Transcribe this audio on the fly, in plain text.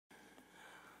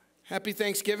Happy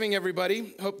Thanksgiving,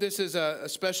 everybody. Hope this is a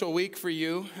special week for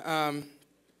you, and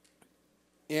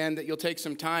that you'll take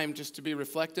some time just to be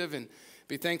reflective and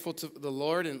be thankful to the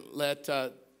Lord and let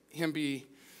Him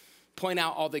point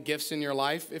out all the gifts in your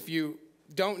life. If you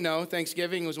don't know,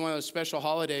 Thanksgiving was one of those special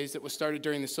holidays that was started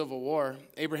during the Civil War.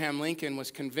 Abraham Lincoln was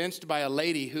convinced by a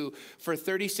lady who, for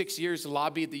 36 years,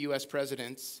 lobbied the U.S.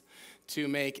 presidents to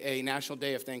make a national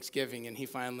day of Thanksgiving, and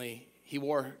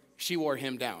she wore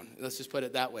him down. Let's just put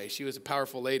it that way. She was a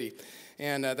powerful lady,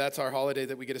 and that's our holiday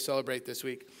that we get to celebrate this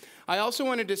week. I also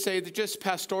wanted to say that just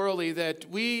pastorally that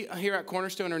we here at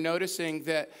Cornerstone are noticing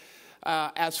that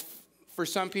for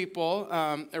some people,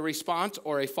 a response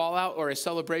or a fallout or a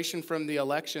celebration from the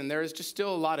election, there is just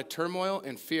still a lot of turmoil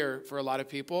and fear for a lot of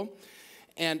people.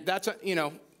 And that's,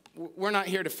 we're not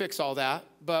here to fix all that.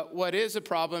 But what is a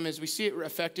problem is we see it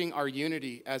affecting our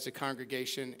unity as a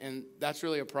congregation, and that's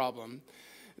really a problem.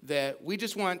 That we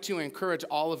just want to encourage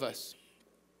all of us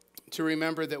to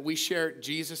remember that we share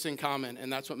Jesus in common,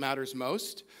 and that's what matters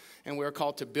most. And we're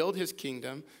called to build His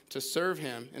kingdom, to serve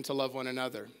Him, and to love one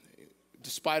another,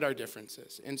 despite our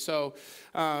differences. And so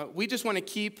we just want to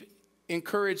keep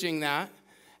encouraging that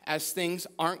as things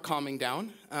aren't calming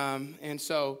down. And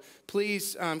so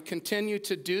please continue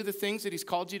to do the things that He's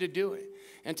called you to do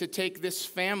and to take this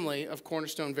family of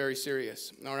Cornerstone very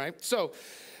serious. All right? So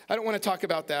I don't want to talk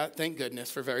about that, thank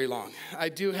goodness, for very long. I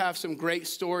do have some great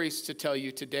stories to tell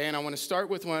you today, and I want to start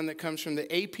with one that comes from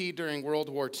the AP during World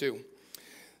War II.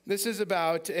 This is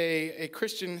about a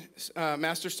Christian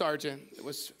master sergeant that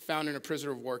was found in a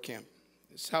prisoner of war camp.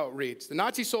 This is how it reads. The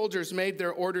Nazi soldiers made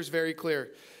their orders very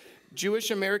clear. Jewish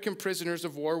American prisoners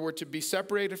of war were to be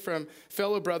separated from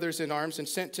fellow brothers in arms and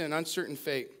sent to an uncertain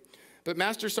fate. But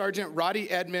Master Sergeant Roddy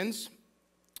Edmonds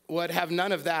would have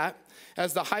none of that.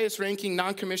 As the highest-ranking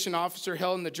non-commissioned officer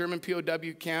held in the German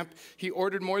POW camp, he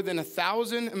ordered more than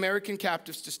 1,000 American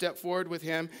captives to step forward with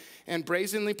him and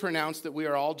brazenly pronounced that we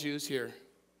are all Jews here.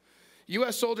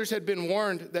 U.S. soldiers had been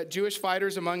warned that Jewish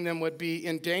fighters among them would be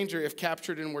in danger if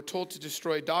captured and were told to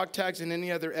destroy dog tags and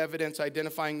any other evidence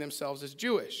identifying themselves as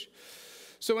Jewish.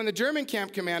 So when the German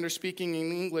camp commander, speaking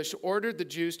in English, ordered the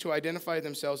Jews to identify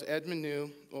themselves, Edmund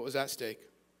knew what was at stake.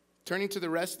 Turning to the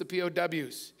rest of the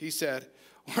POWs, he said,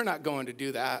 "We're not going to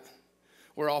do that.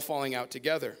 We're all falling out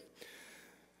together."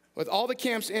 With all the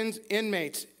camp's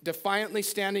inmates defiantly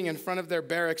standing in front of their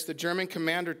barracks, the German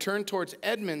commander turned towards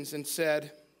Edmonds and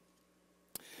said,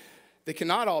 "They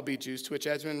cannot all be Jews," to which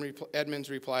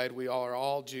Edmonds replied, "We are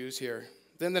all Jews here."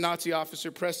 Then the Nazi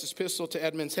officer pressed his pistol to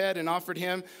Edmonds' head and offered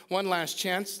him one last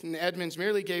chance, and Edmonds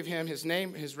merely gave him his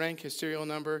name, his rank, his serial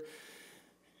number,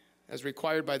 as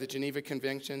required by the Geneva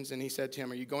Conventions, and he said to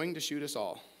him, "Are you going to shoot us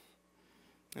all?"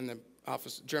 And the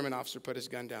German officer put his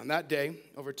gun down. That day,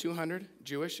 over 200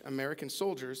 Jewish American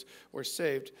soldiers were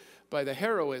saved by the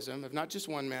heroism of not just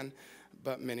one man,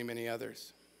 but many, many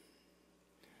others.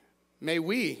 May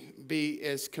we be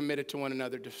as committed to one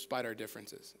another despite our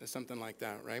differences. It's something like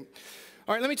that, right?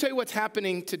 All right, let me tell you what's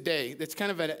happening today. That's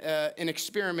kind of an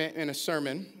experiment in a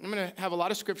sermon. I'm going to have a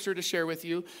lot of scripture to share with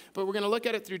you, but we're going to look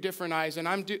at it through different eyes, and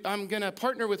I'm going to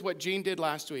partner with what Gene did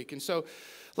last week. And so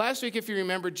last week, if you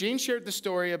remember, Gene shared the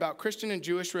story about Christian and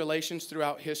Jewish relations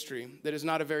throughout history that is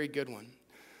not a very good one.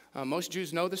 Most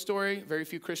Jews know the story. Very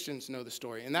few Christians know the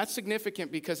story. And that's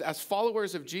significant because as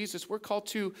followers of Jesus, we're called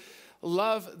to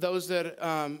love those that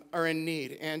are in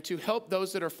need and to help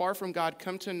those that are far from God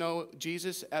come to know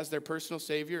Jesus as their personal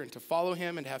Savior and to follow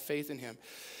Him and have faith in Him.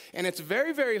 And it's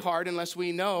very, very hard unless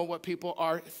we know what people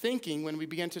are thinking when we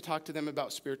begin to talk to them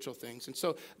about spiritual things. And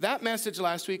so that message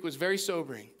last week was very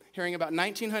sobering, hearing about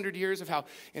 1,900 years of how,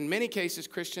 in many cases,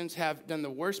 Christians have done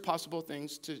the worst possible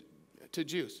things to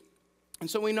Jews. And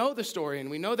so we know the story,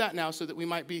 and we know that now so that we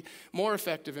might be more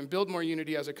effective and build more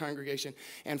unity as a congregation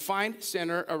and find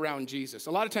center around Jesus.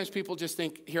 A lot of times people just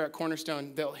think here at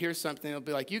Cornerstone, they'll hear something, they'll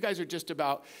be like, you guys are just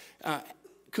about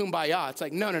kumbaya. It's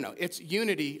like, no. It's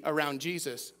unity around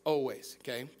Jesus always,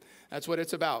 okay? That's what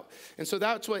it's about. And so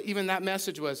that's what even that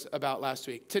message was about last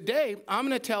week. Today, I'm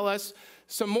going to tell us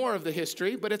some more of the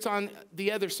history, but it's on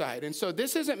the other side. And so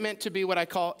this isn't meant to be what I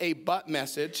call a but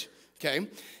message. Okay,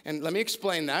 and let me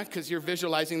explain that because you're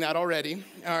visualizing that already,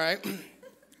 all right?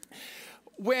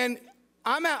 When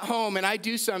I'm at home and I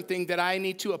do something that I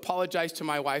need to apologize to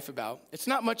my wife about, it's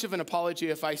not much of an apology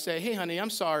if I say, "Hey, honey,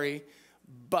 I'm sorry,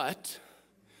 but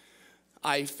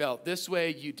I felt this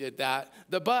way, you did that."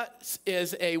 The but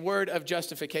is a word of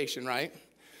justification, right?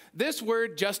 This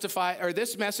word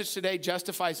this message today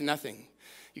justifies nothing.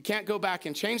 You can't go back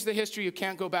and change the history. You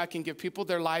can't go back and give people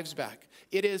their lives back.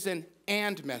 It is an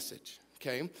and message,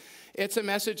 okay? It's a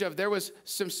message of there was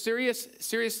some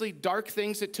seriously dark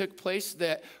things that took place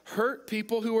that hurt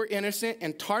people who were innocent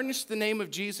and tarnished the name of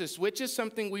Jesus, which is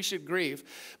something we should grieve.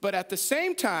 But at the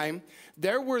same time,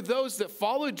 there were those that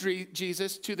followed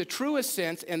Jesus to the truest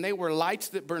sense, and they were lights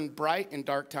that burned bright in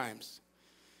dark times.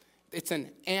 It's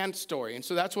an and story, and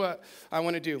so that's what I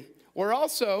want to do. We're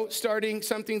also starting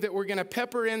something that we're going to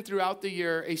pepper in throughout the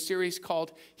year, a series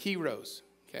called Heroes,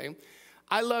 okay?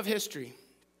 I love history.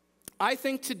 I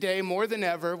think today, more than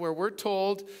ever, where we're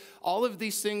told all of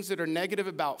these things that are negative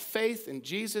about faith and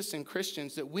Jesus and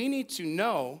Christians, that we need to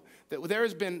know that there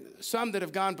has been some that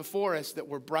have gone before us that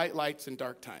were bright lights in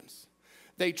dark times.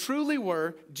 They truly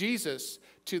were Jesus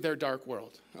to their dark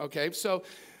world, okay? So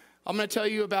I'm going to tell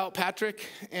you about Patrick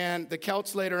and the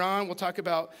Celts later on. We'll talk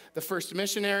about the first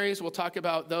missionaries. We'll talk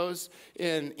about those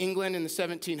in England in the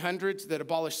 1700s that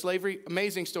abolished slavery.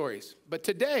 Amazing stories. But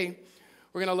today,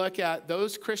 we're going to look at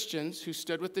those Christians who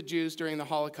stood with the Jews during the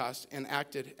Holocaust and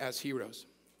acted as heroes.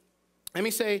 Let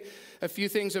me say a few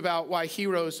things about why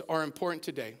heroes are important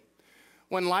today.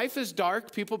 When life is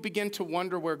dark, people begin to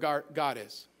wonder where God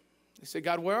is. They say,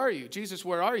 God, where are you? Jesus,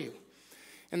 where are you?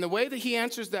 And the way that he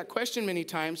answers that question many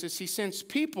times is he sends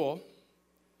people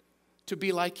to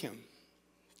be like him,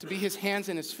 to be his hands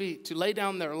and his feet, to lay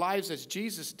down their lives as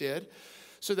Jesus did,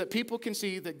 so that people can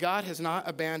see that God has not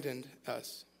abandoned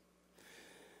us.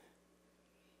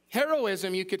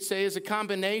 Heroism, you could say, is a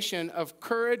combination of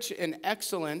courage and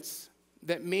excellence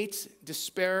that meets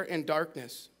despair and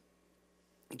darkness.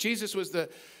 Jesus was the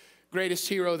greatest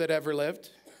hero that ever lived.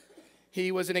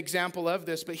 He was an example of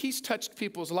this, but he's touched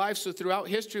people's lives. So throughout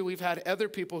history, we've had other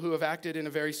people who have acted in a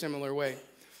very similar way.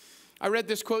 I read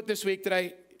this quote this week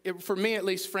that for me at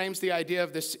least, frames the idea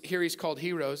of this series called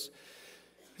Heroes.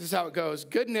 This is how it goes.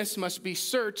 Goodness must be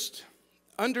searched,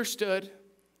 understood,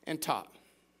 and taught.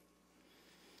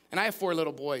 And I have 4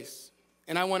 little boys,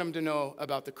 and I want them to know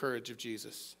about the courage of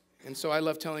Jesus. And so I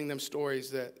love telling them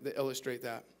stories that illustrate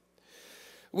that.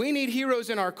 We need heroes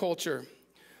in our culture.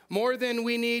 More than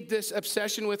we need this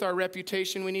obsession with our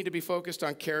reputation, we need to be focused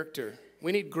on character.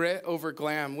 We need grit over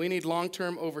glam. We need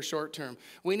long-term over short-term.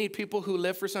 We need people who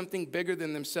live for something bigger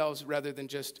than themselves rather than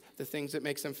just the things that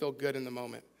makes them feel good in the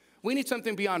moment. We need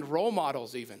something beyond role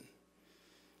models even.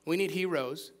 We need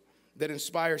heroes that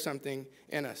inspire something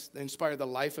in us, that inspire the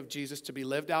life of Jesus to be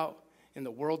lived out in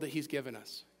the world that he's given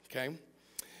us, okay?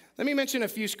 Let me mention a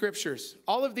few scriptures.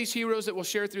 All of these heroes that we'll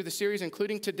share through the series,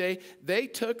 including today, they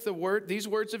took these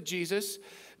words of Jesus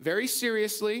very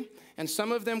seriously, and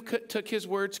some of them took his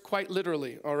words quite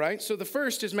literally, all right? So the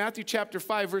first is Matthew chapter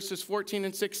 5, verses 14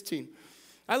 and 16.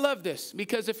 I love this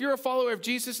because if you're a follower of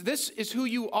Jesus, this is who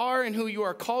you are and who you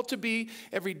are called to be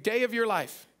every day of your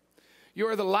life. You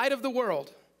are the light of the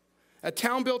world. A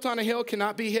town built on a hill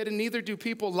cannot be hidden, neither do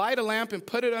people light a lamp and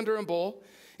put it under a bowl.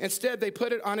 Instead, they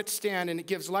put it on its stand, and it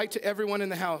gives light to everyone in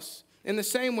the house. In the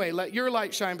same way, let your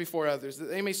light shine before others, that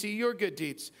they may see your good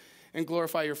deeds and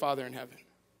glorify your Father in heaven.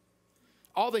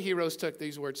 All the heroes took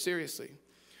these words seriously.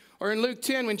 Or in Luke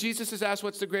 10, when Jesus is asked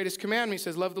what's the greatest commandment, he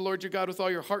says, love the Lord your God with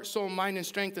all your heart, soul, mind, and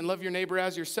strength, and love your neighbor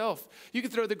as yourself. You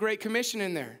could throw the Great Commission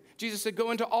in there. Jesus said, go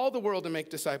into all the world and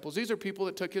make disciples. These are people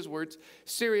that took his words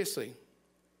seriously.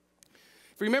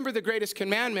 If you remember the greatest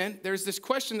commandment, there's this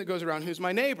question that goes around, who's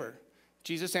my neighbor?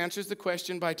 Jesus answers the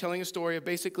question by telling a story of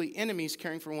basically enemies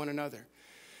caring for one another.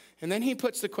 And then he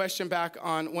puts the question back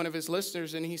on one of his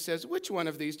listeners, and he says, which one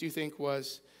of these do you think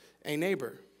was a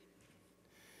neighbor?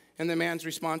 And the man's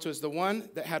response was, the one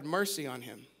that had mercy on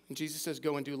him. And Jesus says,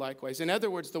 go and do likewise. In other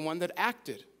words, the one that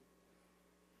acted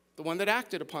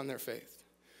upon their faith.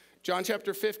 John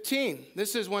chapter 15,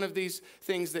 this is one of these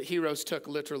things that heroes took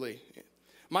literally.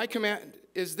 My command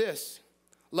is this,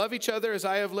 love each other as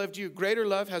I have loved you. Greater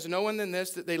love has no one than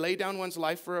this, that they lay down one's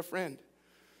life for a friend.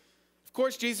 Of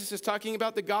course, Jesus is talking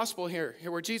about the gospel here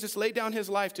where Jesus laid down his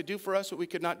life to do for us what we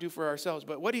could not do for ourselves.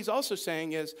 But what he's also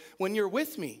saying is, when you're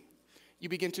with me, you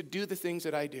begin to do the things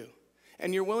that I do.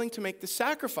 And you're willing to make the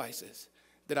sacrifices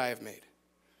that I have made.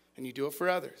 And you do it for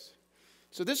others.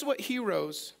 So this is what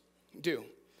heroes do.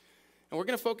 And we're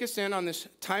going to focus in on this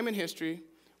time in history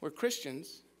where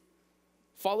Christians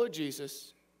followed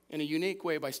Jesus in a unique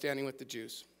way by standing with the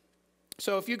Jews.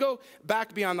 So if you go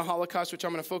back beyond the Holocaust, which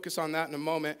I'm going to focus on that in a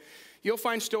moment, you'll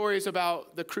find stories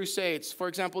about the Crusades. For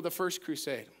example, the First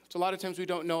Crusade, which a lot of times we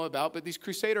don't know about, but these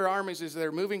Crusader armies, as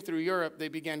they're moving through Europe, they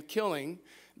began killing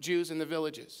Jews in the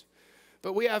villages.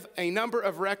 But we have a number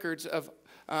of records of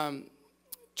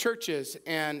churches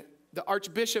and the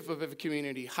archbishop of a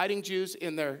community hiding Jews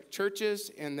in their churches,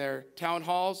 in their town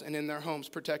halls, and in their homes,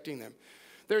 protecting them.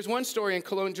 There's one story in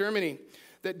Cologne, Germany,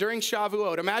 that during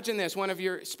Shavuot, imagine this, one of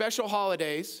your special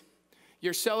holidays,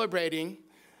 you're celebrating,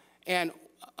 and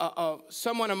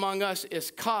someone among us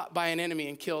is caught by an enemy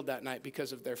and killed that night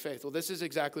because of their faith. Well, this is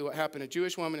exactly what happened. A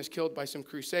Jewish woman is killed by some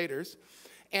crusaders,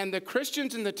 and the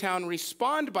Christians in the town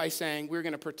respond by saying, we're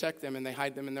going to protect them, and they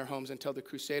hide them in their homes until the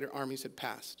crusader armies had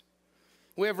passed.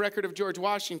 We have record of George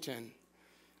Washington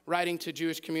writing to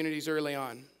Jewish communities early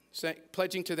on,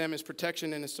 pledging to them his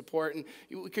protection and his support, and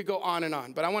we could go on and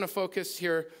on. But I want to focus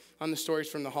here on the stories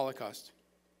from the Holocaust.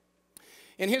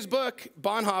 In his book,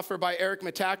 Bonhoeffer by Eric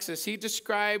Metaxas, he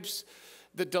describes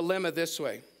the dilemma this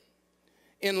way.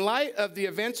 In light of the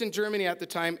events in Germany at the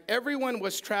time, everyone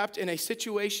was trapped in a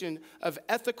situation of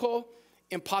ethical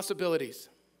impossibilities.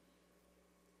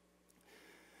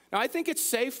 Now, I think it's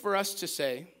safe for us to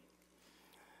say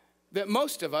that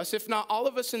most of us, if not all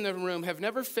of us in the room, have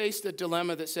never faced a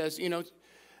dilemma that says, you know,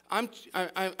 I'm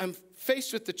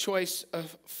faced with the choice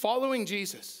of following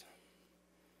Jesus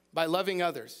by loving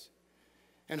others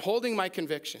and holding my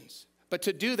convictions. But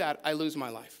to do that, I lose my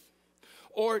life.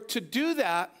 Or to do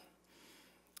that,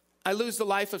 I lose the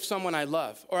life of someone I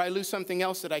love, or I lose something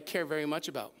else that I care very much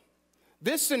about.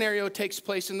 This scenario takes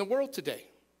place in the world today.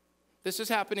 This is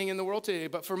happening in the world today,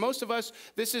 but for most of us,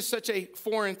 this is such a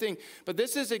foreign thing. But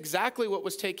this is exactly what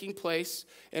was taking place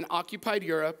in occupied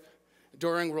Europe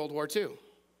during World War II.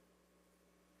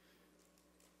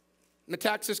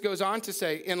 Metaxas goes on to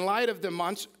say, in light of the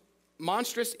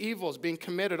monstrous evils being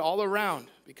committed all around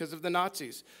because of the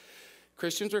Nazis,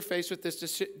 Christians were faced with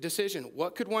this decision.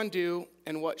 What could one do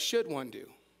and what should one do?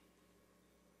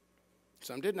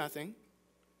 Some did nothing.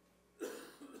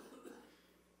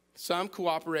 Some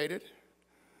cooperated,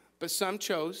 but some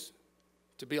chose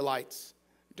to be lights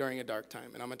during a dark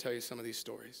time. And I'm going to tell you some of these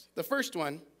stories. The first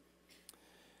one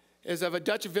is of a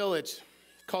Dutch village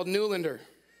called Newlander.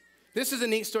 This is a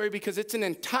neat story because it's an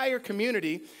entire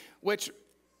community which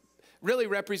really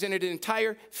represented an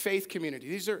entire faith community.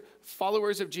 These are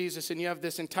followers of Jesus, and you have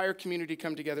this entire community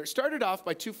come together. It started off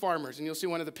by two farmers, and you'll see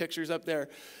one of the pictures up there.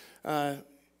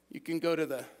 You can go to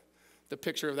the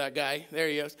picture of that guy. There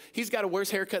he is. He's got a worse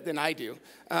haircut than I do.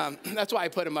 That's why I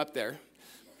put him up there.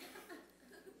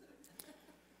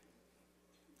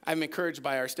 I'm encouraged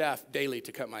by our staff daily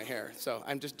to cut my hair, so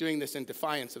I'm just doing this in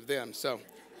defiance of them.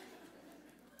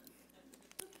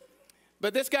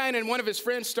 But this guy and one of his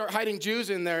friends start hiding Jews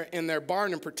in their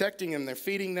barn and protecting them. They're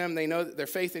feeding them. They know that their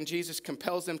faith in Jesus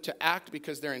compels them to act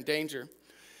because they're in danger.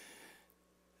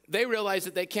 They realize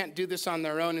that they can't do this on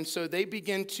their own, and so they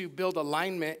begin to build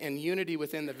alignment and unity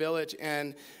within the village.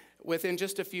 And within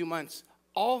just a few months,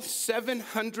 all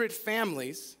 700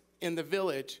 families in the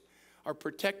village are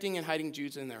protecting and hiding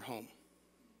Jews in their home.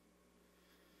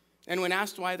 And when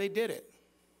asked why they did it,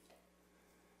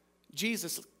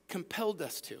 Jesus compelled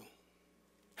us to.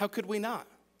 How could we not?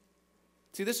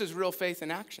 See, this is real faith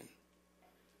in action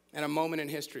and a moment in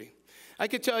history. I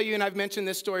could tell you, and I've mentioned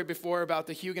this story before, about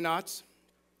the Huguenots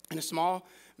in a small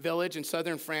village in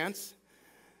southern France.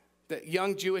 The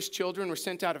young Jewish children were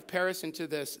sent out of Paris into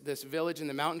this village in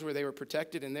the mountains where they were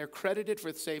protected, and they're credited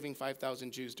for saving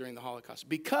 5,000 Jews during the Holocaust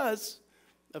because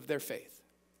of their faith.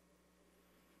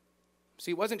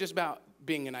 See, it wasn't just about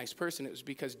being a nice person. It was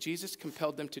because Jesus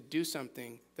compelled them to do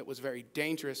something that was very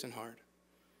dangerous and hard.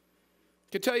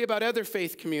 I could tell you about other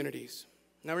faith communities.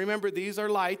 Now remember, these are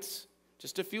lights,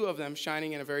 just a few of them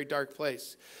shining in a very dark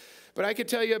place. But I could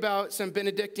tell you about some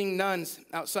Benedictine nuns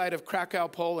outside of Krakow,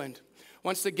 Poland.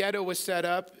 Once the ghetto was set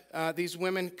up, these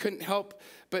women couldn't help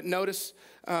but notice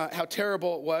how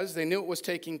terrible it was. They knew it was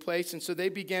taking place, and so they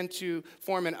began to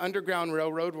form an underground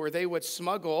railroad where they would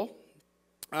smuggle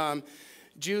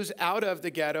Jews out of the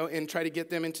ghetto and try to get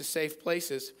them into safe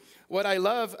places. What I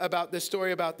love about this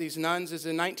story about these nuns is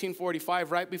in 1945,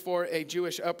 right before a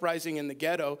Jewish uprising in the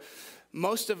ghetto,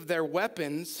 most of their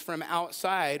weapons from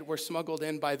outside were smuggled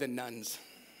in by the nuns.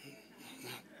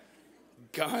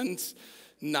 Guns,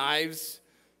 knives,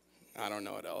 I don't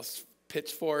know what else,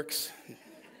 pitchforks,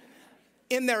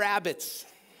 in their abbots.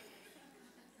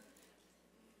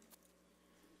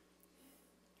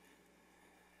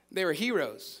 They were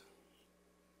heroes.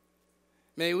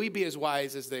 May we be as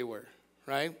wise as they were,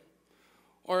 right?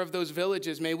 Or of those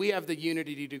villages, may we have the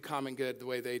unity to do common good the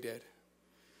way they did.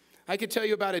 I could tell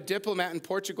you about a diplomat in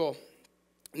Portugal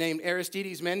named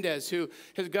Aristides Mendes, who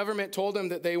his government told him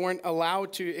that they weren't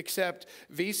allowed to accept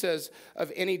visas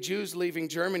of any Jews leaving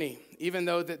Germany, even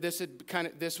though that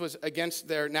this was against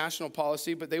their national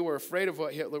policy, but they were afraid of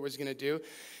what Hitler was going to do.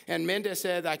 And Mendes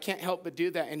said, I can't help but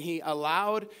do that. And he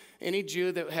allowed any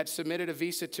Jew that had submitted a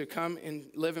visa to come and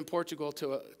live in Portugal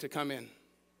to come in.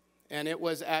 And it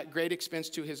was at great expense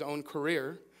to his own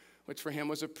career, which for him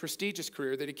was a prestigious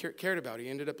career that he cared about. He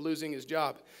ended up losing his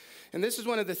job. And this is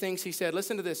one of the things he said.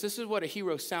 Listen to this. This is what a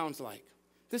hero sounds like.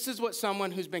 This is what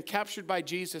someone who's been captured by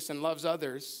Jesus and loves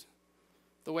others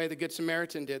the way the Good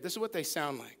Samaritan did. This is what they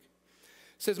sound like.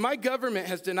 It says, my government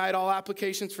has denied all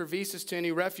applications for visas to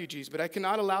any refugees, but I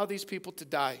cannot allow these people to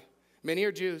die. Many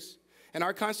are Jews. And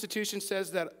our Constitution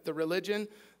says that the religion,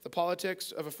 the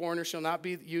politics of a foreigner shall not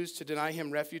be used to deny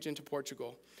him refuge into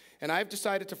Portugal. And I've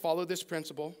decided to follow this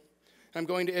principle. I'm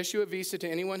going to issue a visa to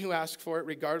anyone who asks for it,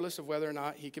 regardless of whether or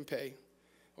not he can pay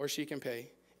or she can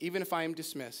pay, even if I am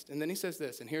dismissed. And then he says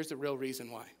this, and here's the real reason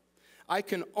why. I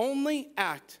can only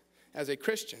act as a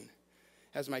Christian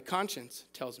as my conscience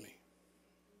tells me.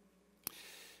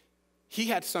 He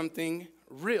had something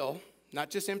real, not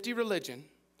just empty religion.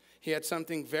 He had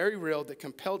something very real that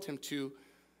compelled him to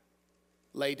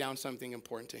lay down something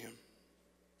important to him.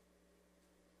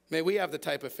 May we have the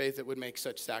type of faith that would make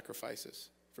such sacrifices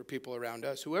for people around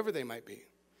us, whoever they might be.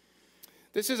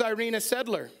 This is Irina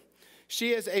Sedler.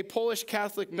 She is a Polish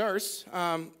Catholic nurse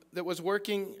that was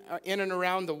working in and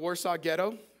around the Warsaw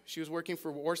Ghetto. She was working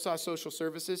for Warsaw Social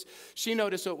Services. She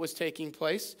noticed what was taking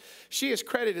place. She is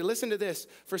credited, listen to this,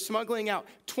 for smuggling out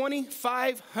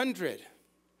 2,500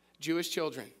 Jewish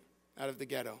children out of the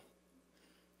ghetto,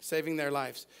 saving their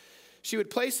lives. She would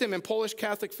place them in Polish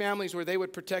Catholic families where they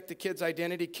would protect the kids'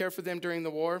 identity, care for them during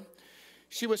the war.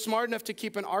 She was smart enough to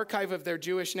keep an archive of their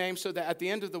Jewish names so that at the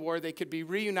end of the war they could be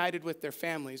reunited with their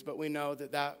families, but we know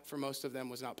that that for most of them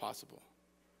was not possible.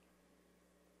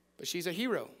 But she's a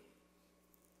hero.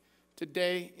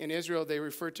 Today in Israel they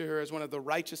refer to her as one of the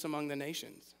righteous among the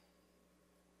nations.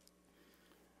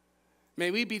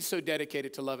 May we be so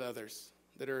dedicated to love others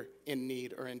that are in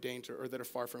need or in danger or that are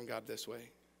far from God this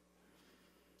way.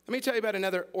 Let me tell you about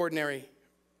another ordinary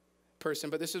person,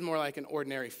 but this is more like an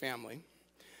ordinary family.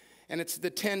 And it's the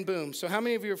Ten Boom. So how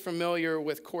many of you are familiar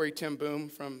with Corrie ten Boom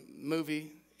from the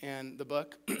movie and the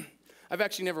book? I've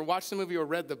actually never watched the movie or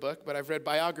read the book, but I've read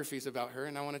biographies about her,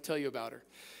 and I want to tell you about her.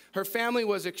 Her family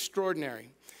was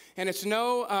extraordinary. And it's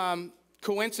no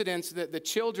coincidence that the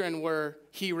children were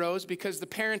heroes because the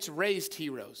parents raised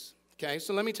heroes. Okay,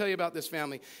 so let me tell you about this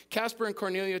family. Casper and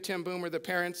Cornelia ten Boom were the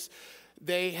parents.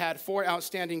 They had 4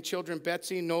 outstanding children,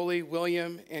 Betsy, Noli,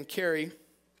 William, and Carrie.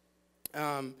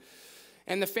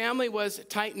 And the family was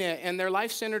tight-knit, and their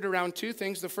life centered around 2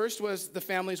 things. The first was the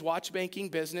family's watch-making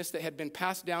business that had been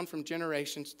passed down from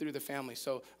generations through the family.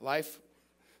 So life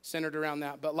centered around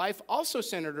that. But life also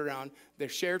centered around their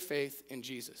shared faith in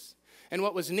Jesus. And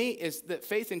what was neat is that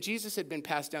faith in Jesus had been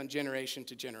passed down generation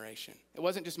to generation. It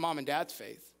wasn't just mom and dad's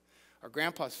faith or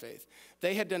grandpa's faith.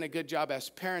 They had done a good job as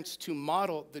parents to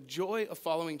model the joy of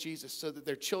following Jesus so that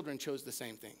their children chose the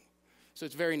same thing. So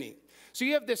it's very neat. So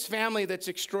you have this family that's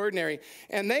extraordinary,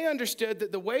 and they understood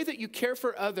that the way that you care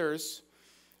for others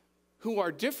who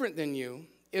are different than you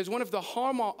is one of the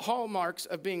hallmarks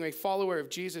of being a follower of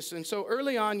Jesus. And so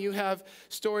early on, you have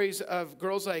stories of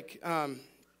girls like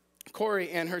Corrie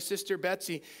and her sister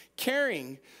Betsy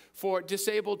caring for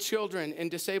disabled children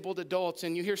and disabled adults.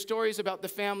 And you hear stories about the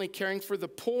family caring for the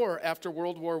poor after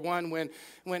World War I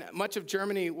when much of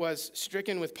Germany was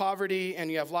stricken with poverty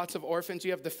and you have lots of orphans.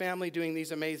 You have the family doing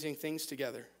these amazing things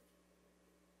together.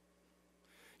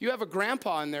 You have a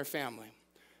grandpa in their family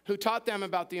who taught them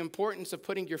about the importance of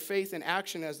putting your faith in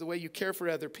action as the way you care for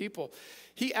other people.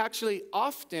 He actually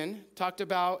often talked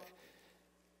about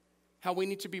how we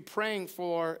need to be praying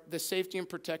for the safety and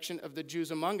protection of the Jews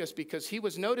among us because he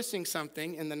was noticing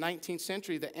something in the 19th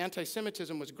century that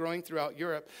anti-Semitism was growing throughout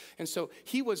Europe. And so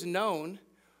he was known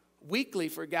weekly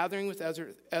for gathering with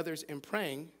others and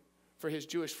praying for his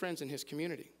Jewish friends in his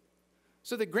community.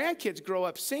 So the grandkids grow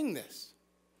up seeing this,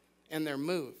 and they're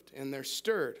moved, and they're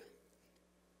stirred.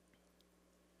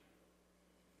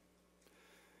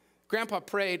 Grandpa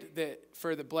prayed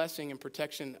for the blessing and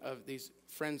protection of these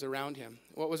friends around him.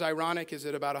 What was ironic is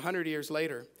that about 100 years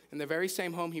later, in the very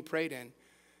same home he prayed in,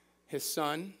 his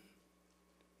son,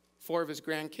 4 of his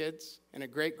grandkids, and a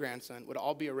great-grandson would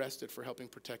all be arrested for helping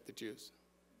protect the Jews.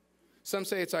 Some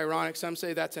say it's ironic. Some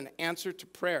say that's an answer to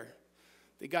prayer.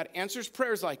 That God answers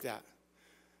prayers like that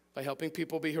by helping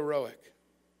people be heroic.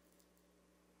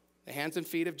 The hands and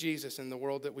feet of Jesus in the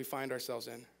world that we find ourselves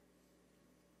in.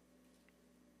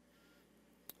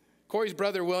 Corey's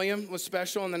brother, William, was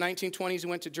special. In the 1920s, he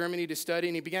went to Germany to study,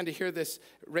 and he began to hear this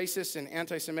racist and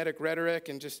anti-Semitic rhetoric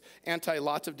and just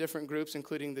anti-lots of different groups,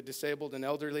 including the disabled and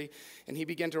elderly. And he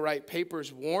began to write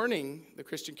papers warning the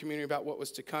Christian community about what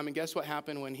was to come. And guess what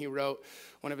happened when he wrote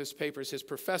one of his papers? His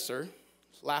professor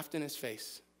laughed in his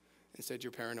face and said,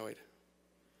 "You're paranoid."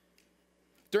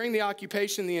 During the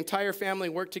occupation, the entire family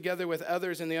worked together with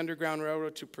others in the Underground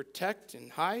Railroad to protect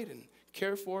and hide and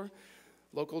care for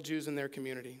local Jews in their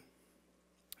community.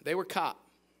 They were caught.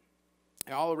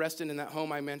 They're all arrested in that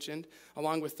home I mentioned,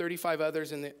 along with 35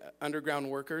 others in the underground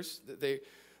workers.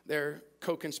 They're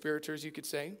co-conspirators, you could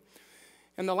say.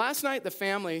 And the last night the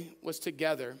family was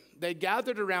together, they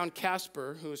gathered around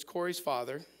Casper, who is Corey's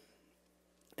father,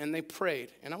 and they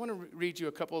prayed. And I want to read you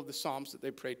a couple of the Psalms that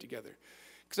they prayed together,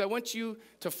 because I want you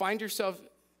to find yourself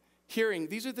hearing,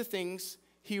 these are the things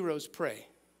heroes pray,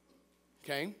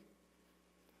 okay?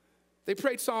 They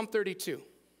prayed Psalm 32.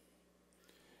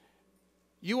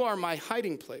 You are my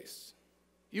hiding place.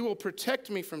 You will protect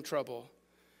me from trouble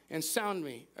and surround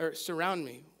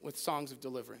me with songs of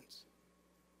deliverance.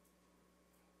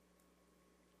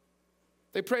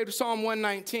 They prayed Psalm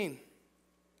 119.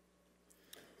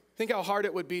 Think how hard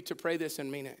it would be to pray this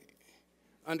and mean it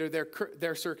under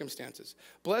their circumstances.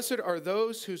 Blessed are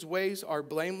those whose ways are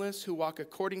blameless, who walk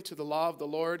according to the law of the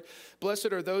Lord.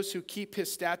 Blessed are those who keep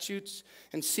his statutes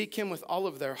and seek him with all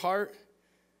of their heart.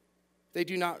 They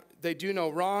do no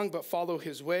wrong, but follow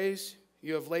his ways.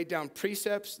 You have laid down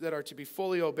precepts that are to be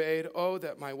fully obeyed. Oh,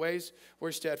 that my ways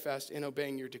were steadfast in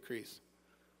obeying your decrees.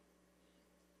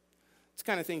 It's the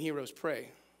kind of thing heroes pray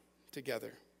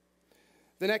together.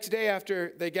 The next day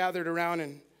after they gathered around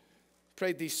and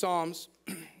prayed these psalms,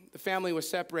 the family was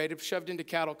separated, shoved into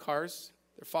cattle cars.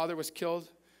 Their father was killed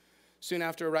soon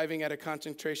after arriving at a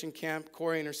concentration camp.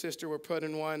 Corey and her sister were put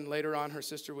in one. Later on, her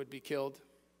sister would be killed.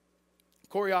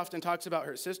 Corey often talks about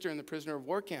her sister in the prisoner of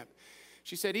war camp.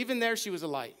 She said even there she was a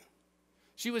light.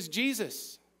 She was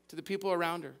Jesus to the people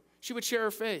around her. She would share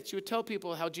her faith. She would tell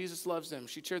people how Jesus loves them.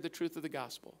 She'd share the truth of the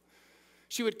gospel.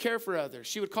 She would care for others.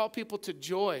 She would call people to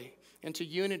joy and to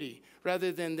unity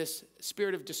rather than this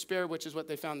spirit of despair, which is what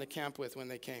they found the camp with when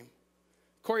they came.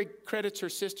 Corey credits her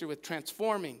sister with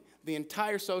transforming the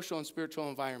entire social and spiritual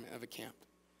environment of a camp,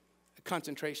 a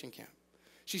concentration camp.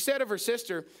 She said of her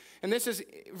sister, and this is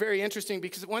very interesting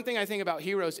because one thing I think about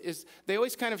heroes is they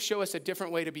always kind of show us a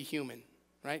different way to be human,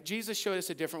 right? Jesus showed us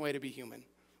a different way to be human,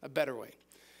 a better way.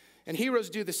 And heroes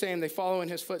do the same. They follow in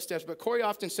his footsteps. But Corey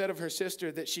often said of her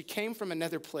sister that she came from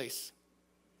another place.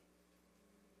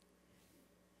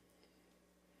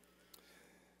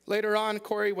 Later on,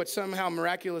 Corey would somehow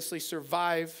miraculously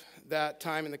survive that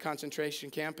time in the concentration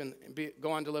camp and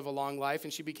go on to live a long life.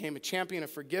 And she became a champion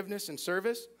of forgiveness and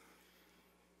service.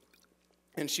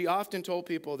 And she often told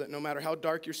people that no matter how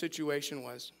dark your situation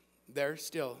was, there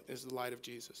still is the light of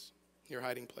Jesus, your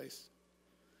hiding place.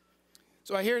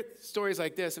 So I hear stories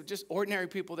like this of just ordinary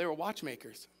people. They were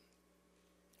watchmakers.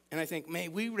 And I think, may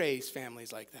we raise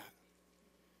families like that.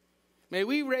 May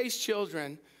we raise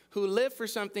children who live for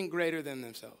something greater than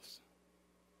themselves.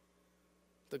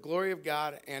 The glory of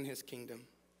God and his kingdom.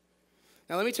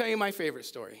 Now let me tell you my favorite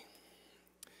story.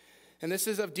 And this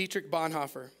is of Dietrich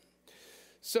Bonhoeffer.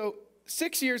 So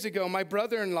 6 years ago, my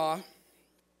brother-in-law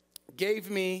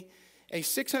gave me a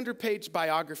 600-page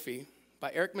biography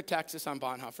by Eric Metaxas on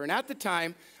Bonhoeffer. And at the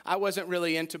time, I wasn't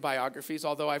really into biographies,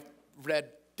 although I've read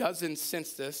dozens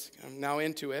since this. I'm now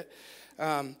into it.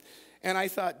 And I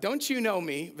thought, don't you know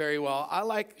me very well? I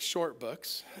like short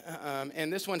books,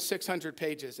 and this one's 600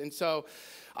 pages. And so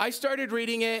I started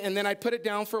reading it, and then I'd put it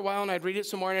down for a while, and I'd read it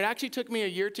some more. And it actually took me a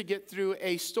year to get through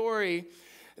a story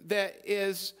that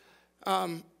is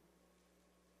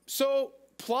so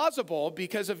plausible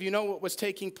because of what was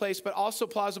taking place, but also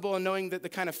plausible in knowing that the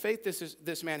kind of faith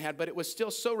this man had. But it was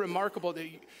still so remarkable that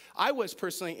I was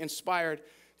personally inspired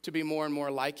to be more and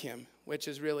more like him, which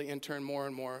is really in turn more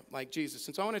and more like Jesus.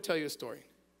 And so I want to tell you a story.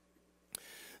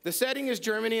 The setting is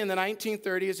Germany in the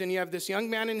 1930s, and you have this young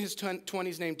man in his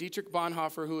 20s named Dietrich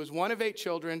Bonhoeffer, who was one of 8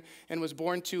 children and was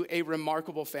born to a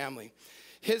remarkable family.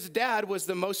 His dad was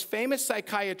the most famous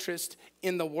psychiatrist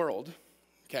in the world,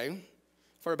 okay,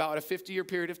 for about a 50-year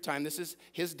period of time. This is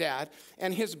his dad.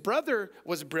 And his brother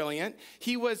was brilliant.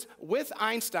 He was with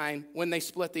Einstein when they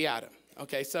split the atom.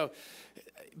 Okay, so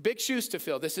big shoes to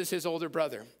fill. This is his older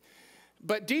brother.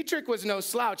 But Dietrich was no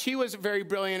slouch. He was very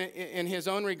brilliant in his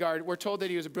own regard. We're told that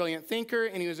he was a brilliant thinker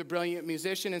and he was a brilliant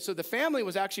musician. And so the family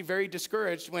was actually very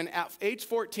discouraged when at age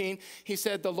 14, he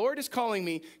said, the Lord is calling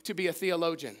me to be a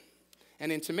theologian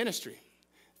and into ministry.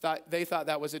 They thought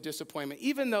that was a disappointment.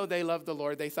 Even though they loved the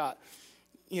Lord, they thought,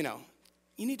 you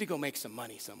need to go make some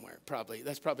money somewhere, probably.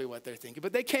 That's probably what they're thinking.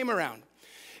 But they came around.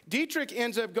 Dietrich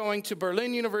ends up going to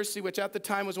Berlin University, which at the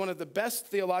time was one of the best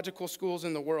theological schools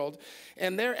in the world.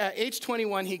 And there, at age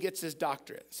 21, he gets his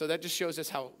doctorate. So that just shows us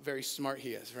how very smart he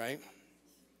is, right?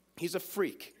 He's a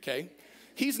freak, okay?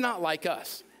 He's not like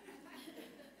us.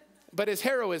 But his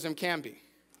heroism can be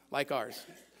like ours.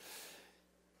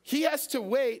 he has to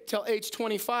wait till age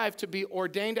 25 to be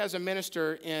ordained as a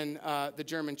minister in the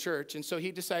German church. And so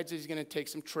he decides he's going to take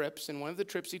some trips. And one of the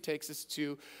trips he takes is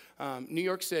to New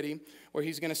York City, where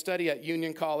he's going to study at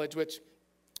Union College, which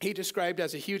he described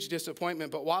as a huge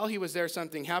disappointment. But while he was there,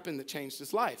 something happened that changed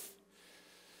his life.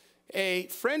 A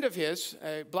friend of his,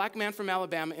 a black man from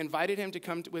Alabama, invited him to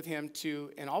come with him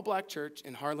to an all-black church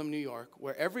in Harlem, New York,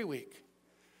 where every week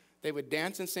they would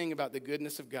dance and sing about the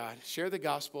goodness of God, share the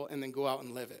gospel, and then go out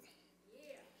and live it.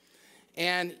 Yeah.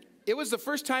 And it was the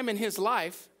first time in his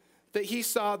life that he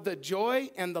saw the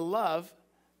joy and the love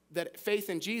that faith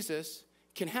in Jesus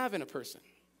can have in a person.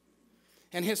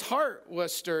 And his heart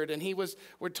was stirred, and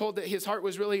we're told that his heart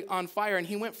was really on fire, and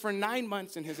he went for 9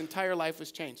 months, and his entire life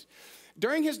was changed.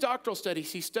 During his doctoral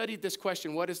studies, he studied this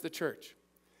question, what is the church?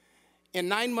 In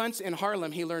 9 months in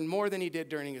Harlem, he learned more than he did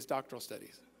during his doctoral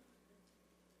studies.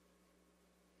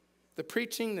 The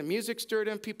preaching, the music stirred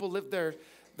him. People lived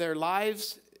their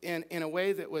lives in a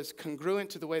way that was congruent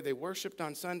to the way they worshiped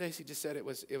on Sundays. He just said it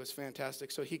was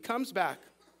fantastic. So he comes back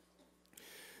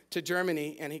to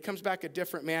Germany, and he comes back a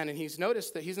different man, and he's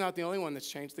noticed that he's not the only one that's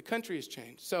changed. The country has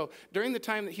changed. So during the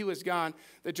time that he was gone,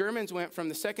 the Germans went from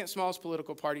the second smallest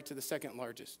political party to the second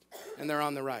largest, and they're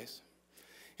on the rise.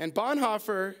 And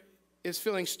Bonhoeffer is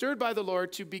feeling stirred by the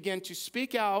Lord to begin to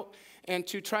speak out and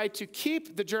to try to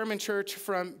keep the German church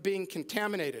from being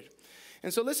contaminated.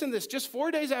 And so listen to this. Just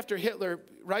 4 days after Hitler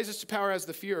rises to power as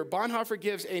the Fuhrer, Bonhoeffer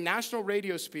gives a national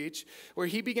radio speech where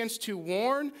he begins to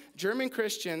warn German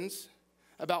Christians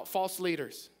about false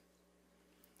leaders.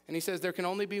 And he says there can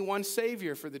only be one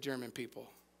Savior for the German people.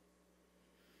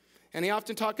 And he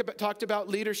often talked about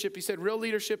leadership. He said real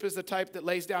leadership is the type that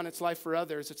lays down its life for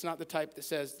others. It's not the type that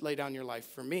says lay down your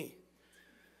life for me.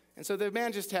 And so the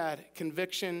man just had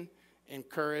conviction and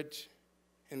courage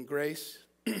and grace.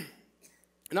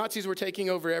 Nazis were taking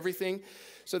over everything.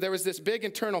 So there was this big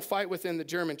internal fight within the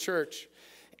German church.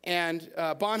 And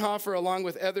Bonhoeffer, along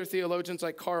with other theologians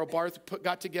like Karl Barth,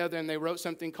 got together and they wrote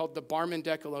something called the Barmen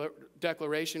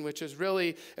Declaration, which is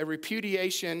really a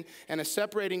repudiation and a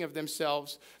separating of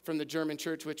themselves from the German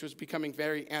church, which was becoming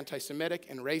very anti-Semitic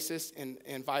and racist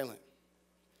and violent.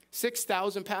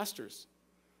 6,000 pastors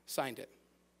signed it.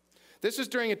 This was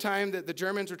during a time that the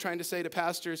Germans were trying to say to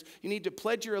pastors, you need to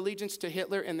pledge your allegiance to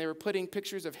Hitler, and they were putting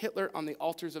pictures of Hitler on the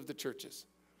altars of the churches.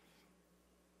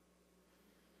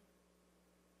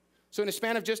 So in a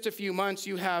span of just a few months,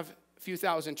 you have a few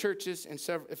thousand churches and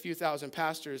a few thousand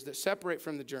pastors that separate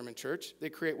from the German church. They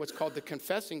create what's called the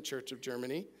Confessing Church of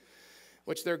Germany,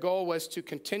 which their goal was to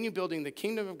continue building the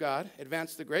kingdom of God,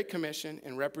 advance the Great Commission,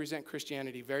 and represent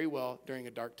Christianity very well during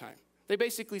a dark time. They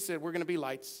basically said, we're going to be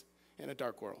lights in a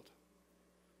dark world.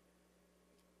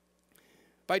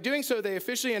 By doing so, they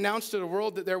officially announced to the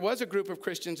world that there was a group of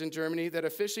Christians in Germany that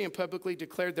officially and publicly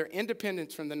declared their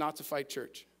independence from the Nazified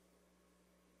church.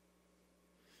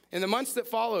 In the months that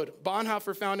followed,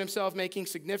 Bonhoeffer found himself making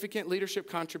significant leadership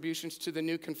contributions to the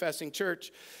new confessing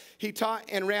church. He taught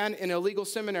and ran an illegal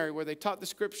seminary where they taught the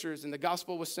scriptures and the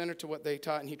gospel was centered to what they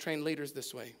taught, and he trained leaders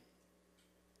this way.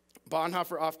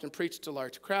 Bonhoeffer often preached to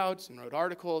large crowds and wrote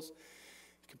articles,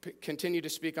 continued to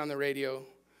speak on the radio,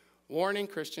 warning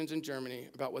Christians in Germany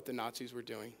about what the Nazis were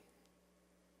doing.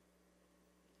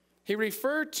 He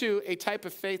referred to a type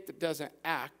of faith that doesn't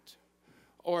act,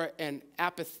 or an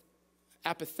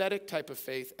apathetic type of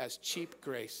faith, as cheap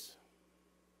grace,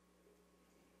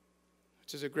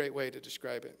 which is a great way to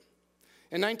describe it.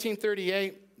 In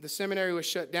 1938, the seminary was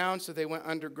shut down, so they went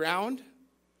underground.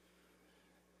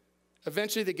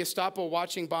 Eventually, the Gestapo,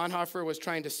 watching Bonhoeffer, was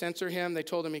trying to censor him. They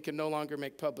told him he could no longer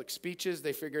make public speeches.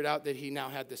 They figured out that he now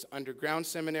had this underground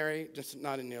seminary, just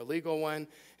not an illegal one,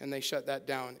 and they shut that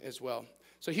down as well.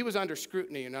 So he was under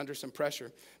scrutiny and under some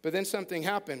pressure. But then something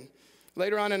happened.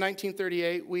 Later on in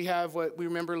 1938, we have what we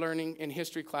remember learning in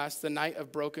history class, the Night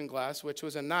of Broken Glass, which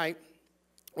was a night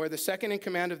where the second in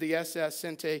command of the SS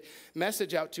sent a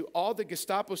message out to all the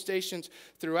Gestapo stations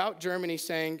throughout Germany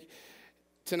saying,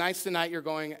 tonight's the night you're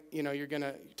going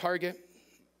to target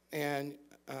and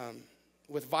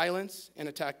with violence and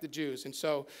attack the Jews. And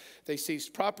so they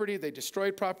seized property, they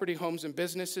destroyed property, homes and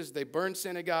businesses, they burned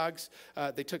synagogues,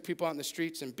 they took people out in the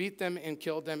streets and beat them and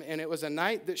killed them. And it was a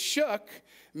night that shook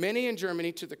many in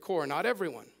Germany to the core, not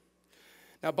everyone.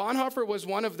 Now Bonhoeffer was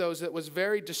one of those that was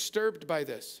very disturbed by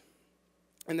this.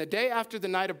 And the day after the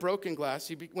Night of Broken Glass,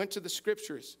 he went to the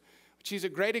scriptures, which is a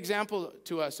great example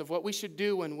to us of what we should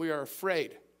do when we are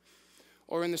afraid,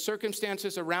 or in the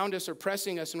circumstances around us are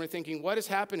pressing us and we're thinking, what is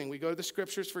happening? We go to the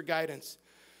scriptures for guidance.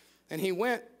 And he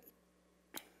went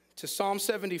to Psalm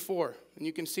 74, and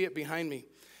you can see it behind me.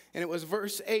 And it was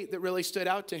verse 8 that really stood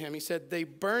out to him. He said, they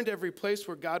burned every place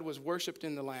where God was worshiped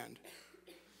in the land.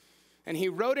 And he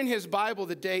wrote in his Bible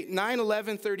the date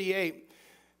 9/11/38,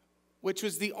 which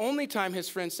was the only time his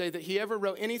friends say that he ever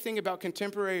wrote anything about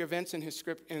contemporary events in his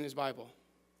script in his Bible.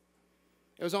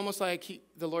 It was almost like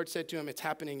the Lord said to him, it's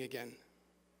happening again.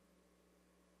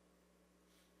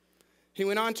 He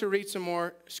went on to read some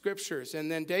more scriptures, and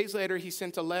then days later he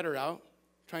sent a letter out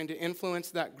trying to influence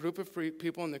that group of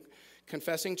people in the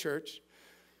confessing church.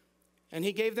 And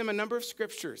he gave them a number of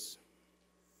scriptures,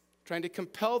 trying to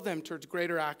compel them towards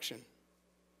greater action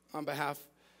on behalf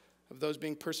of those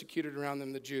being persecuted around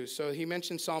them, the Jews. So he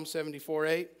mentioned Psalm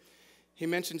 74:8. He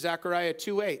mentioned Zechariah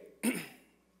 2:8,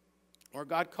 where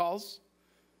God calls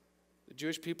the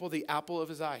Jewish people the apple of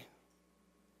his eye.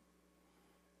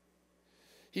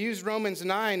 He used Romans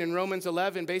 9 and Romans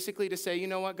 11 basically to say, you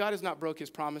know what, God has not broke his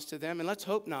promise to them, and let's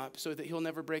hope not, so that he'll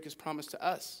never break his promise to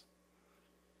us.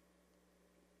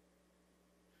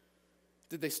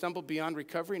 Did they stumble beyond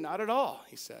recovery? Not at all,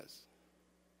 he says.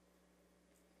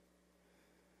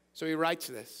 So he writes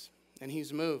this, and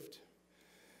he's moved.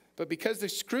 But because the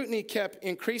scrutiny kept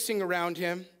increasing around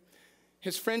him,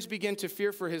 his friends began to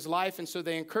fear for his life, and so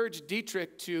they encouraged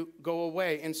Dietrich to go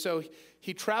away. And so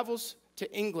he travels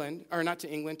to England, or not to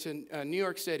England, to New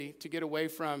York City to get away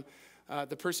from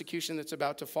the persecution that's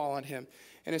about to fall on him.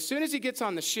 And as soon as he gets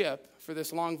on the ship for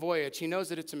this long voyage, he knows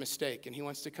that it's a mistake and he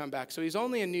wants to come back. So he's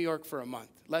only in New York for a month,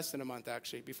 less than a month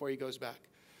actually, before he goes back.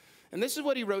 And this is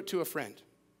what he wrote to a friend.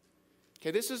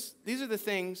 Okay, these are the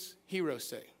things heroes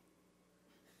say.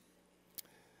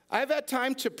 I have had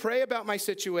time to pray about my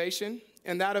situation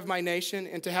and that of my nation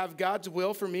and to have God's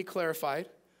will for me clarified.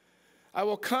 I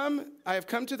have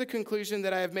come to the conclusion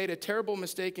that I have made a terrible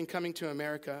mistake in coming to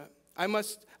America. I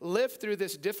must live through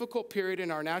this difficult period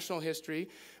in our national history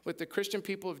with the Christian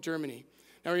people of Germany.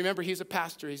 Now remember, he's a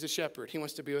pastor, he's a shepherd. He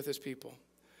wants to be with his people.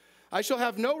 I shall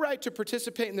have no right to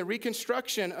participate in the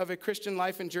reconstruction of a Christian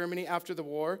life in Germany after the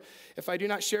war if I do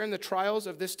not share in the trials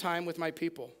of this time with my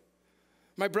people.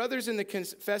 My brothers in the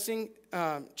confessing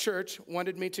church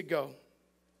wanted me to go.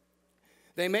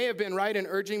 They may have been right in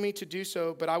urging me to do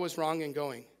so, but I was wrong in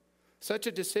going. Such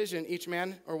a decision each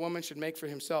man or woman should make for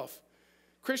himself.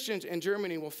 Christians in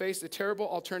Germany will face the terrible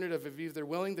alternative of either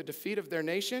willing the defeat of their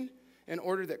nation in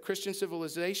order that Christian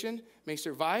civilization may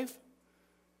survive,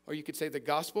 or you could say the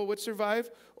gospel would survive,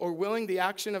 or willing the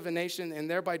action of a nation and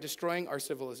thereby destroying our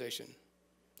civilization.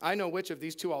 I know which of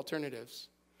these two alternatives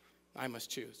I must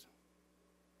choose.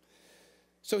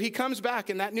 So he comes back,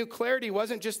 and that new clarity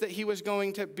wasn't just that he was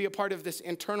going to be a part of this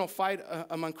internal fight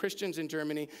among Christians in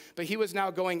Germany, but he was now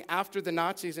going after the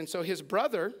Nazis. And so his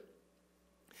brother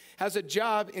has a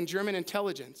job in German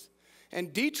intelligence.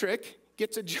 And Dietrich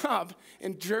gets a job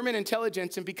in German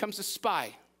intelligence and becomes a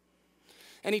spy.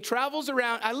 And he travels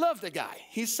around. I love the guy.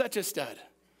 He's such a stud.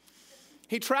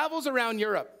 He travels around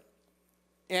Europe.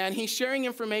 And he's sharing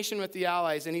information with the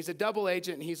Allies, and he's a double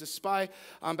agent, and he's a spy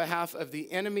on behalf of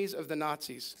the enemies of the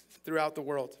Nazis throughout the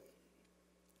world.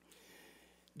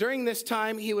 During this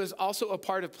time, he was also a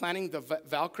part of planning the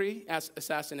Valkyrie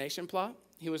assassination plot.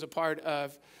 He was a part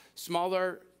of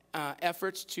smaller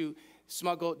efforts to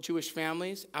smuggle Jewish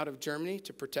families out of Germany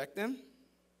to protect them.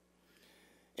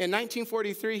 In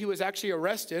 1943, he was actually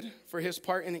arrested for his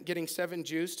part in getting 7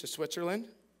 Jews to Switzerland.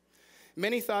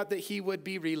 Many thought that he would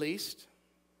be released.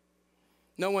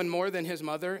 No one more than his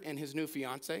mother and his new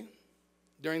fiance.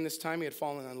 During this time, he had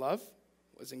fallen in love,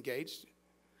 was engaged.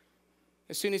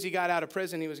 As soon as he got out of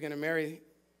prison, he was going to marry.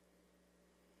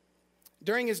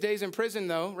 During his days in prison,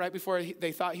 though, right before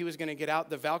they thought he was going to get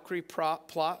out, the Valkyrie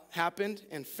plot happened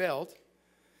and failed.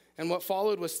 And what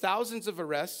followed was thousands of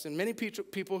arrests and many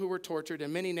people who were tortured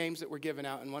and many names that were given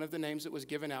out. And one of the names that was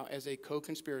given out as a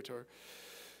co-conspirator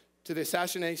to the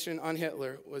assassination on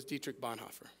Hitler was Dietrich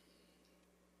Bonhoeffer.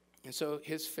 And so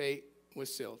his fate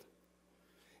was sealed.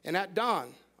 And at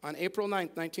dawn, on April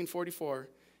 9th, 1944,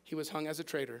 he was hung as a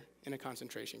traitor in a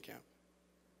concentration camp.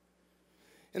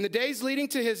 In the days leading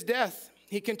to his death,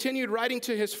 he continued writing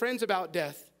to his friends about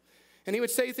death. And he would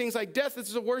say things like, death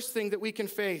is the worst thing that we can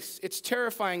face. It's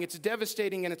terrifying, it's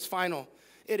devastating, and it's final.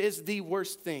 It is the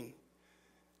worst thing.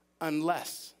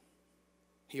 Unless,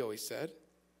 he always said,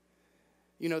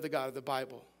 you know the God of the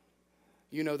Bible.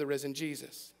 You know the risen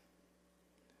Jesus,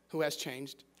 who has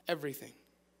changed everything.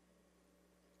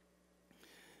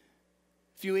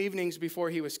 A few evenings before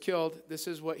he was killed, this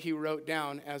is what he wrote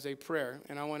down as a prayer.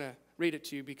 And I want to read it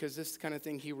to you because this is the kind of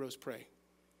thing heroes pray.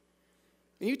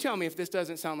 And you tell me if this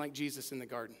doesn't sound like Jesus in the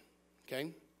garden,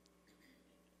 okay?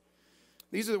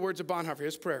 These are the words of Bonhoeffer,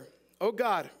 his prayer. "O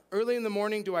God, early in the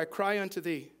morning do I cry unto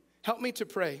thee. Help me to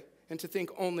pray, and to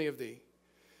think only of thee.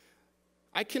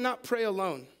 I cannot pray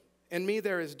alone. In me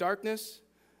there is darkness,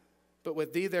 but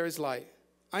with thee there is light.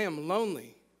 I am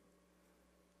lonely,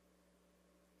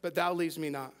 but thou leavest me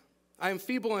not. I am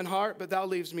feeble in heart, but thou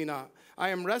leavest me not. I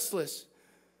am restless,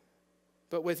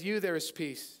 but with you there is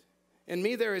peace. In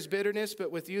me there is bitterness, but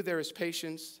with you there is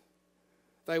patience.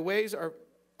 Thy ways are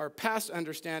past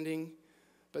understanding,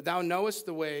 but thou knowest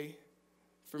the way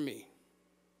for me.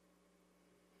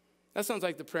 That sounds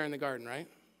like the prayer in the garden, right?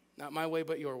 Not my way,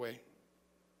 but your way.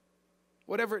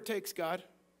 Whatever it takes, God.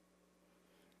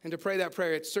 And to pray that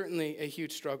prayer, it's certainly a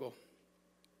huge struggle.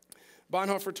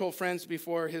 Bonhoeffer told friends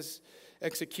before his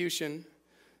execution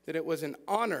that it was an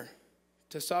honor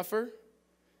to suffer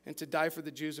and to die for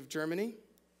the Jews of Germany.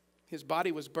 His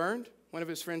body was burned. One of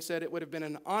his friends said it would have been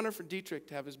an honor for Dietrich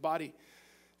to have his body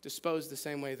disposed the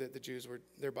same way that the Jews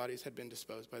their bodies had been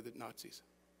disposed by the Nazis.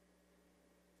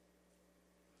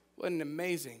 What an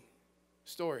amazing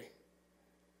story.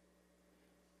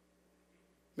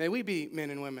 May we be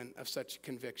men and women of such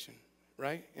conviction,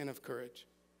 right? And of courage.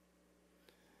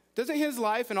 Doesn't his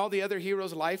life and all the other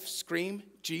heroes' life scream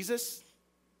Jesus?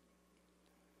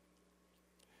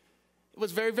 It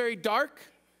was very, very dark.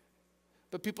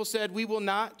 But people said, we will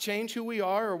not change who we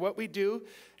are or what we do.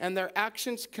 And their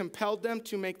actions compelled them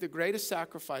to make the greatest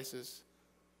sacrifices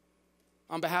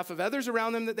on behalf of others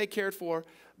around them that they cared for.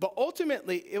 But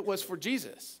ultimately, it was for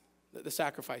Jesus that the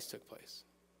sacrifice took place.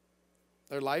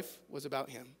 Their life was about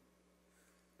him.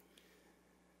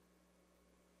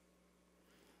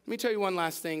 Let me tell you one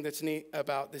last thing that's neat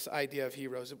about this idea of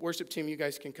heroes. Worship team, you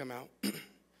guys can come out.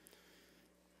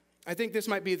 I think this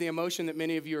might be the emotion that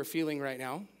many of you are feeling right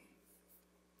now.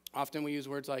 Often we use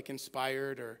words like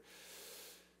inspired or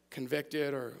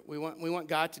convicted, or we want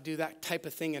God to do that type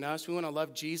of thing in us. We want to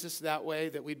love Jesus that way,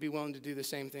 that we'd be willing to do the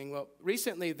same thing. Well,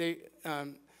 recently,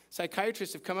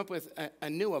 psychiatrists have come up with a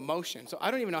new emotion. So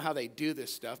I don't even know how they do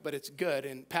this stuff, but it's good,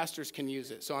 and pastors can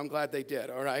use it. So I'm glad they did,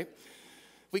 all right?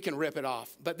 We can rip it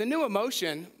off. But the new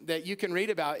emotion that you can read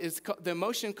about is the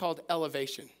emotion called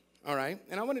elevation, all right?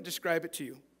 And I want to describe it to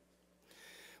you.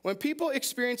 When people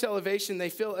experience elevation, they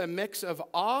feel a mix of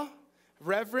awe,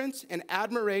 reverence, and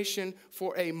admiration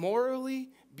for a morally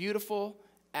beautiful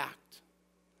act.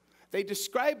 They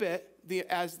describe it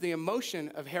as the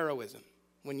emotion of heroism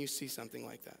when you see something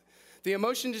like that. The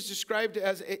emotion is described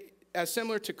as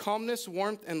similar to calmness,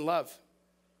 warmth, and love.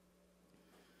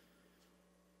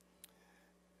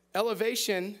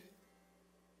 Elevation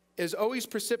is always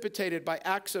precipitated by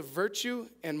acts of virtue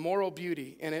and moral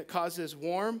beauty, and it causes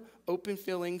warm, open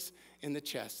feelings in the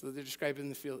chest. So they're described in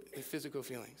the physical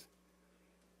feelings.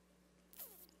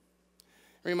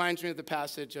 It reminds me of the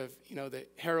passage of, the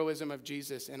heroism of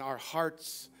Jesus, and our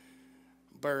hearts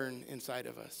burn inside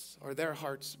of us, or their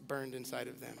hearts burned inside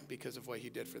of them because of what he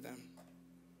did for them.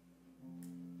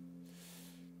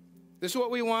 This is what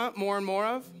we want more and more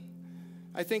of.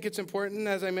 I think it's important,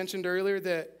 as I mentioned earlier,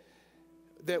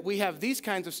 that we have these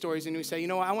kinds of stories and we say,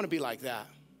 I want to be like that.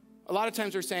 A lot of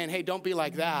times we're saying, hey, don't be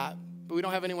like that, but we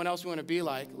don't have anyone else we want to be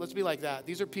like. Let's be like that.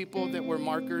 These are people that were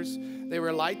markers. They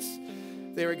were lights.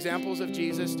 They were examples of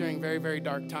Jesus during very, very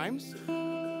dark times.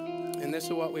 And this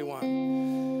is what we want.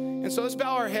 And so let's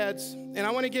bow our heads. And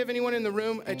I want to give anyone in the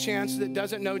room a chance that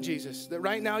doesn't know Jesus, that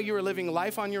right now you are living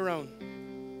life on your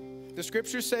own. The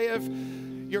scriptures say of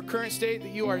your current state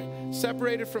that you are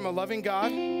separated from a loving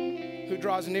God who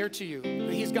draws near to you.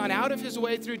 That he's gone out of his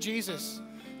way through Jesus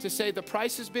to say the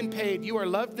price has been paid. You are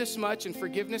loved this much and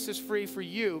forgiveness is free for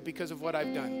you because of what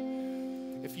I've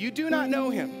done. If you do not know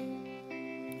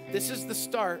him, this is the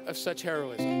start of such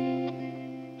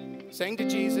heroism. Saying to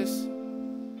Jesus,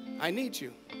 I need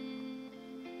you.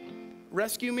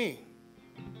 Rescue me.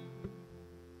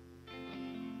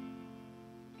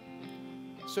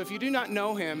 So if you do not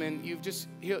know him and you've just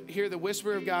hear the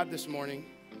whisper of God this morning,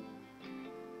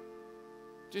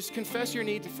 just confess your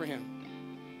need for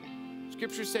him.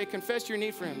 Scriptures say, confess your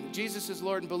need for him. Jesus is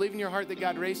Lord, and believe in your heart that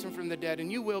God raised him from the dead,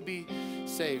 and you will be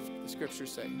saved, the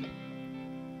scriptures say.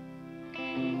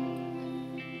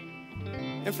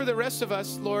 And for the rest of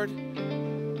us, Lord,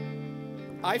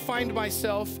 I find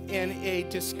myself in a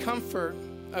discomfort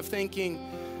of thinking,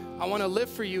 I want to live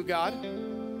for you, God.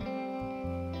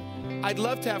 I'd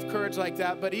love to have courage like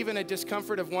that, but even a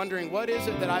discomfort of wondering, what is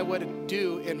it that I would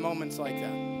do in moments like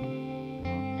that?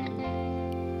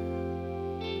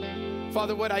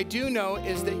 Father, what I do know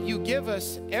is that you give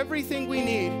us everything we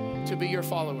need to be your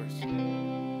followers.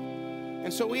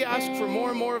 And so we ask for more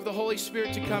and more of the Holy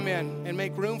Spirit to come in and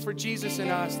make room for Jesus in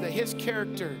us, that his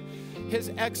character, his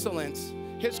excellence,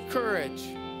 his courage,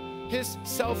 his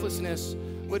selflessness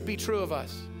would be true of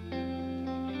us.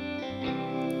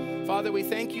 Father, we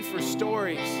thank you for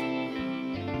stories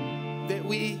that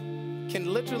we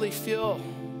can literally feel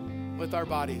with our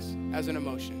bodies as an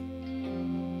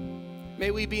emotion.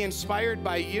 May we be inspired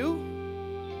by you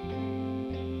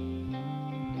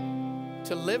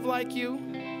to live like you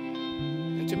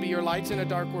and to be your lights in a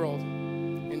dark world.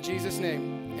 In Jesus'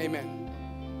 name, amen.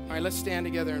 All right, let's stand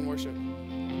together and worship.